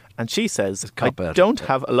centre and she says, I cop-out. don't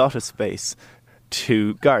have a lot of space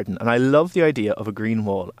to garden and I love the idea of a green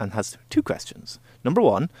wall, and has two questions. Number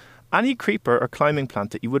one, any creeper or climbing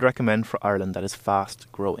plant that you would recommend for Ireland that is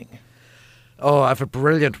fast growing? Oh, I have a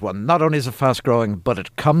brilliant one. Not only is it fast growing, but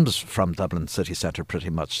it comes from Dublin city centre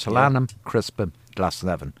pretty much. Solanum crispum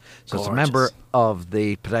Glasnevin. So it's a member Gorgeous. of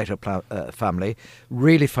the potato family.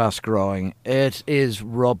 Really fast growing. It is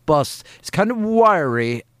robust. It's kind of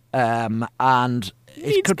wiry and it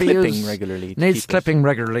Needs could be clipping used regularly to Needs keep it. clipping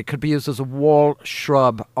regularly. Could be used as a wall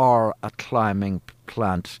shrub or a climbing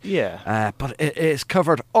plant. Yeah. But it is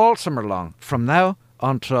covered all summer long from now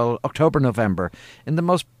until October, November in the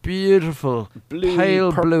most beautiful Bluey,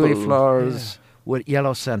 pale bluey purple, flowers with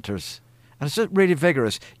yellow centres. And it's just really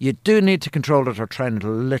vigorous. You do need to control it or train it a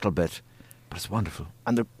little bit, but it's wonderful.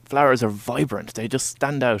 And the flowers are vibrant. They just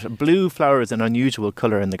stand out. Blue flower is an unusual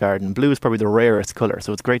colour in the garden. Blue is probably the rarest colour,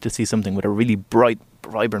 so it's great to see something with a really bright,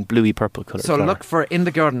 vibrant, bluey purple colour. So look for, in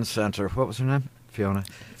the garden centre, what was her name? Fiona.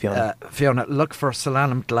 Fiona. Look for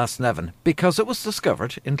Solanum Glasnevin because it was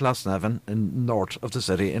discovered in Glasnevin, in north of the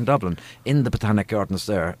city in Dublin, in the Botanic Gardens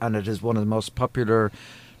there, and it is one of the most popular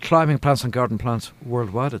climbing plants and garden plants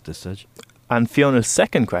worldwide at this stage. And Fiona's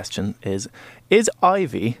second question is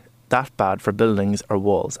ivy that bad for buildings or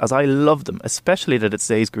walls? As I love them, especially that it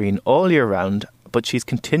stays green all year round, but she's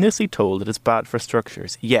continuously told that it's bad for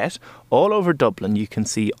structures. Yet, all over Dublin you can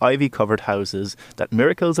see ivy-covered houses that,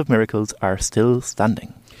 miracles of miracles, are still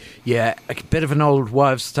standing. Yeah, a bit of an old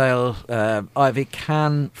wives' tale. Ivy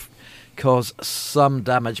can cause some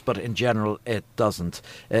damage, but in general it doesn't.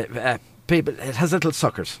 It has little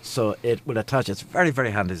suckers, so it will attach. It's very,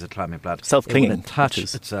 very handy as a climbing plant. Self-clinging, It will attach which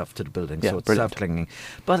is- itself to the building, Yeah, so it's brilliant. self-clinging.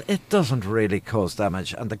 But it doesn't really cause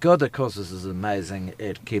damage, and the good it causes is amazing.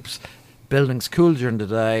 It keeps buildings cool during the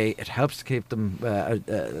day. It helps to keep them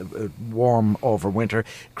warm over winter.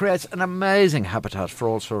 Creates an amazing habitat for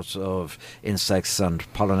all sorts of insects and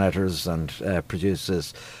pollinators, and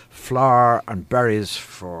produces flower and berries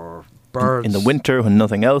for birds. In the winter when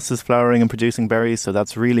nothing else is flowering and producing berries, so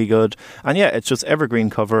that's really good. And yeah, it's just evergreen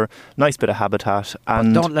cover, nice bit of habitat.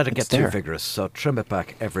 And but don't let it get too there. vigorous, so trim it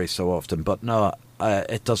back every so often. But no,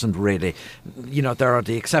 it doesn't really, there are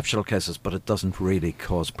the exceptional cases, but it doesn't really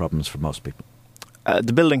cause problems for most people.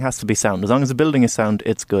 The building has to be sound. As long as the building is sound,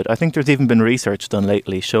 it's good. I think there's even been research done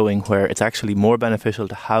lately showing where it's actually more beneficial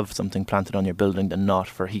to have something planted on your building than not,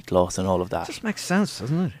 for heat loss and all of that. It just makes sense,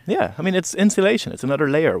 doesn't it? Yeah, I mean, it's insulation. It's another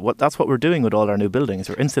layer. That's what we're doing with all our new buildings.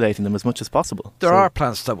 We're insulating them as much as possible. There are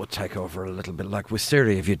plants that would take over a little bit, like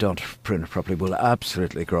wisteria, if you don't prune it properly, will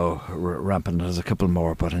absolutely grow rampant. There's a couple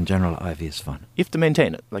more, but in general, ivy is fine. You have to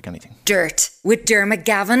maintain it, like anything. Dirt with Dermot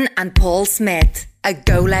Gavin and Paul Smith, a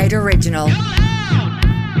Go Loud original.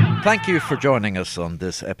 Thank you for joining us on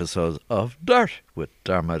this episode of Dirt with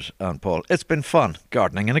Dermot and Paul. It's been fun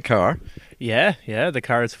gardening in a car. Yeah, the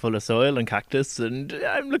car is full of soil and cactus, and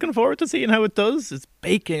I'm looking forward to seeing how it does. It's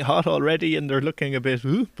baking hot already, and they're looking a bit,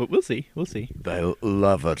 but we'll see. They'll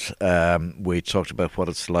love it. We talked about what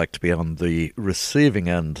it's like to be on the receiving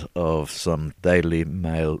end of some Daily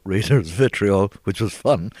Mail readers' vitriol, which was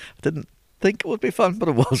fun. I didn't think it would be fun, but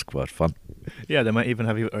it was quite fun. Yeah, they might even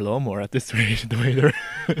have a lawnmower at this rate, the way they're...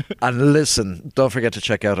 And listen, don't forget to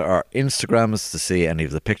check out our Instagrams to see any of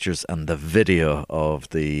the pictures and the video of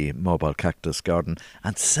the mobile cactus garden,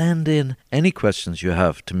 and send in any questions you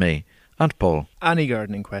have to me and Paul. Any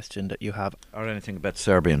gardening question that you have. Or anything about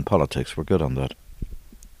Serbian politics. We're good on that.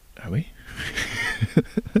 Are we?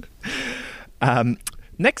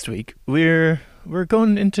 Next week, we're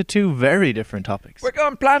going into two very different topics. We're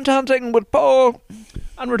going plant hunting with Paul.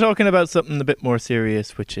 And we're talking about something a bit more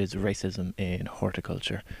serious, which is racism in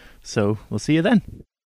horticulture. So we'll see you then.